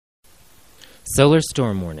Solar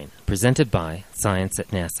Storm Warning, presented by Science at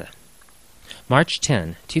NASA. March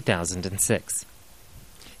 10, 2006.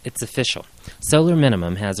 It's official. Solar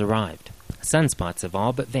minimum has arrived. Sunspots have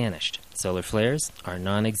all but vanished. Solar flares are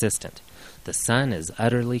non-existent. The sun is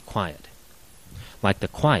utterly quiet. Like the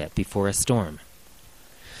quiet before a storm.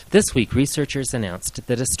 This week, researchers announced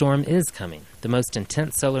that a storm is coming, the most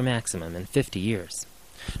intense solar maximum in 50 years.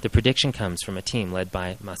 The prediction comes from a team led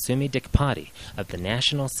by Masumi Dikpati of the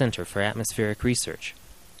National Center for Atmospheric Research.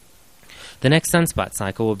 The next sunspot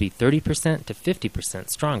cycle will be 30% to 50%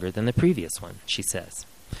 stronger than the previous one, she says.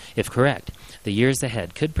 If correct, the years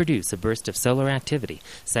ahead could produce a burst of solar activity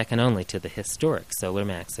second only to the historic solar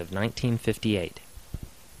max of 1958.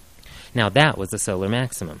 Now that was a solar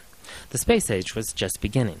maximum. The space age was just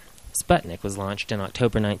beginning. Sputnik was launched in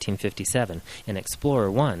October 1957, and Explorer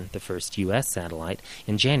 1, the first U.S. satellite,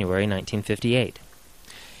 in January 1958.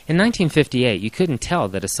 In 1958, you couldn't tell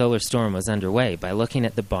that a solar storm was underway by looking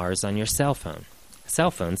at the bars on your cell phone.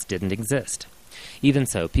 Cell phones didn't exist. Even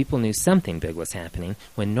so, people knew something big was happening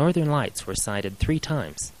when northern lights were sighted 3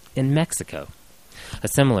 times, in Mexico. A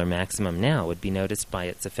similar maximum now would be noticed by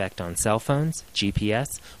its effect on cell phones,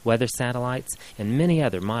 GPS, weather satellites, and many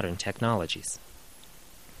other modern technologies.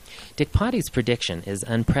 Dikpati's prediction is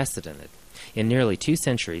unprecedented. In nearly 2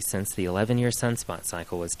 centuries since the 11-year sunspot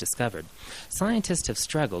cycle was discovered, scientists have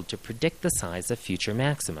struggled to predict the size of future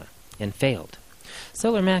maxima, and failed.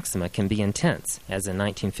 Solar maxima can be intense, as in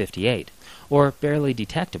 1958, or barely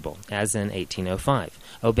detectable, as in 1805,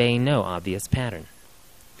 obeying no obvious pattern.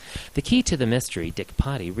 The key to the mystery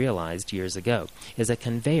Dikpati realized years ago is a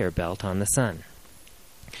conveyor belt on the sun.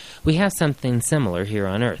 We have something similar here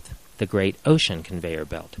on Earth, the Great Ocean Conveyor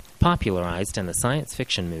Belt, popularized in the science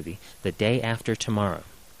fiction movie The Day After Tomorrow.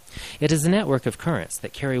 It is a network of currents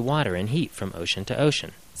that carry water and heat from ocean to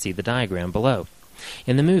ocean. See the diagram below.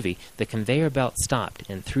 In the movie, the conveyor belt stopped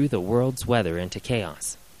and threw the world's weather into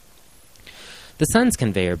chaos. The sun's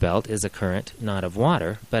conveyor belt is a current not of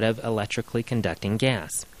water, but of electrically conducting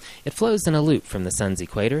gas. It flows in a loop from the sun's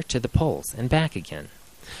equator to the poles and back again.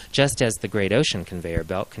 Just as the Great Ocean Conveyor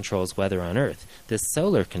Belt controls weather on Earth, this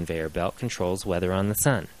solar conveyor belt controls weather on the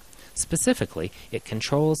sun. Specifically, it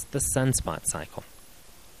controls the sunspot cycle.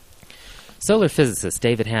 Solar physicist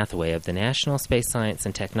David Hathaway of the National Space Science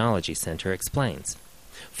and Technology Center explains.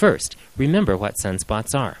 First, remember what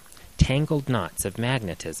sunspots are. Tangled knots of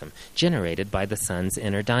magnetism generated by the sun's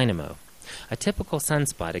inner dynamo. A typical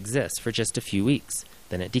sunspot exists for just a few weeks.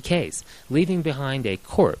 Then it decays, leaving behind a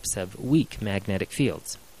corpse of weak magnetic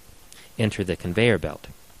fields. Enter the conveyor belt.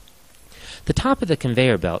 The top of the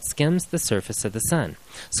conveyor belt skims the surface of the sun,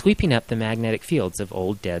 sweeping up the magnetic fields of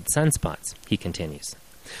old dead sunspots, he continues.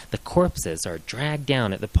 The corpses are dragged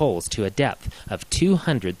down at the poles to a depth of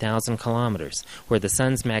 200,000 kilometers, where the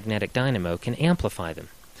sun's magnetic dynamo can amplify them.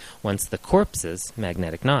 Once the corpses,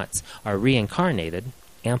 magnetic knots, are reincarnated,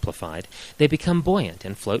 amplified, they become buoyant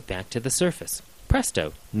and float back to the surface.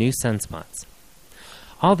 Presto, new sunspots.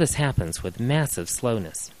 All this happens with massive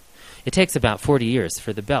slowness. It takes about 40 years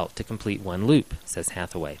for the belt to complete one loop, says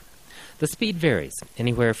Hathaway. The speed varies,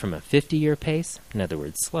 anywhere from a 50-year pace, in other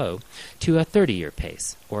words slow, to a 30-year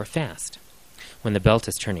pace, or fast. When the belt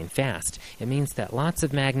is turning fast, it means that lots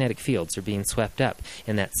of magnetic fields are being swept up,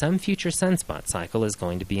 and that some future sunspot cycle is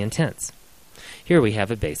going to be intense. Here we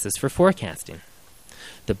have a basis for forecasting.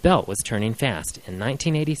 The belt was turning fast in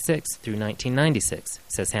 1986 through 1996,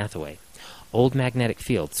 says Hathaway. Old magnetic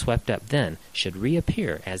fields swept up then should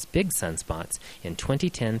reappear as big sunspots in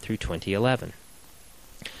 2010 through 2011.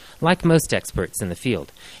 Like most experts in the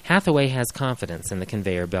field, Hathaway has confidence in the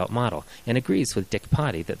conveyor belt model and agrees with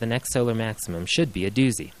Dikpati that the next solar maximum should be a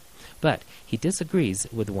doozy. But he disagrees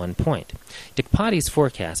with one point. Dikpati's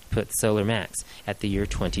forecast puts solar max at the year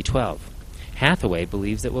 2012. Hathaway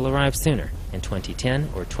believes it will arrive sooner, in 2010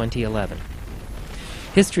 or 2011.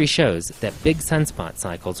 History shows that big sunspot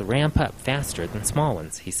cycles ramp up faster than small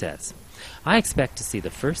ones, he says. I expect to see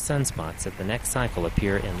the first sunspots of the next cycle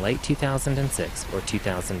appear in late 2006 or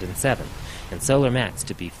 2007, and solar max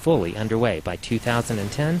to be fully underway by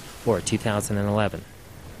 2010 or 2011.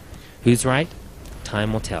 Who's right?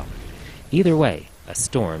 Time will tell. Either way, a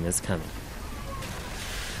storm is coming.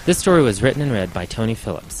 This story was written and read by Tony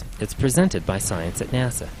Phillips. It's presented by Science at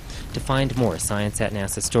NASA. To find more Science at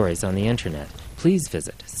NASA stories on the Internet, please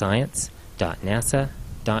visit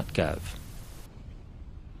science.nasa.gov.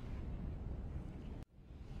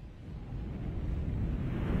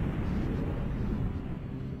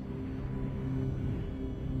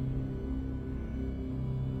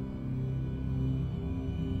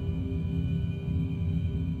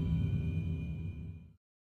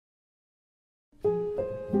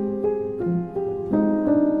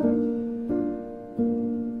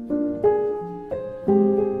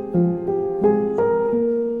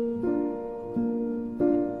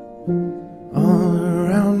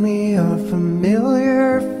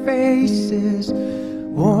 races,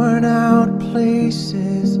 worn out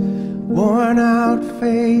places, worn out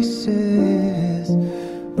faces,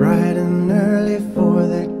 bright and early for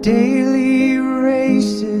their daily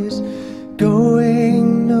races,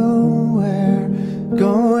 going nowhere,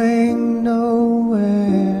 going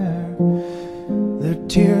nowhere. Their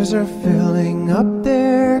tears are filling up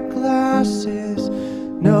their glasses,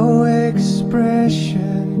 no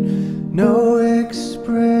expression, no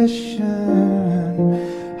expression.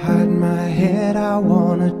 Hide my head, I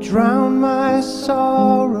wanna drown my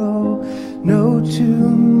sorrow. No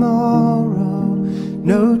tomorrow,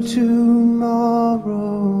 no tomorrow.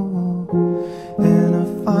 And I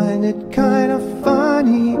find it kinda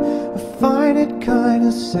funny, I find it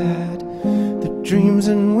kinda sad. The dreams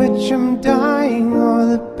in which I'm dying are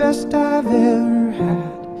the best I've ever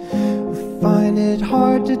had. I find it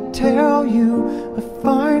hard to tell you, I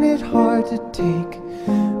find it hard to take.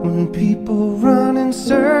 When people run in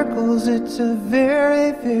circles, it's a very,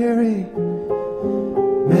 very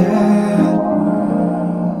mad world.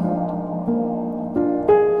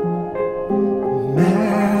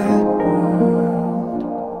 Mad world.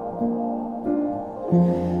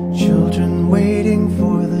 Children waiting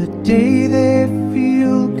for the day they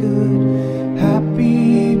feel good.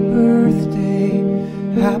 Happy birthday,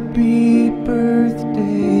 happy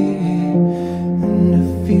birthday. And to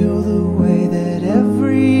feel the way that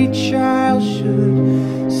every child should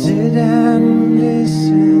sit and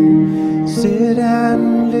listen, sit and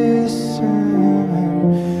listen.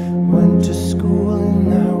 Went to school and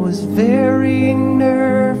I was very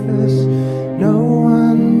nervous. No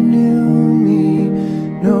one knew me,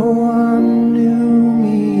 no one knew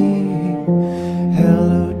me.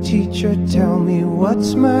 Hello teacher, tell me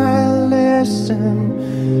what's my lesson.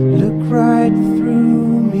 Look right through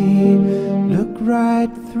me, look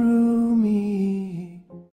right through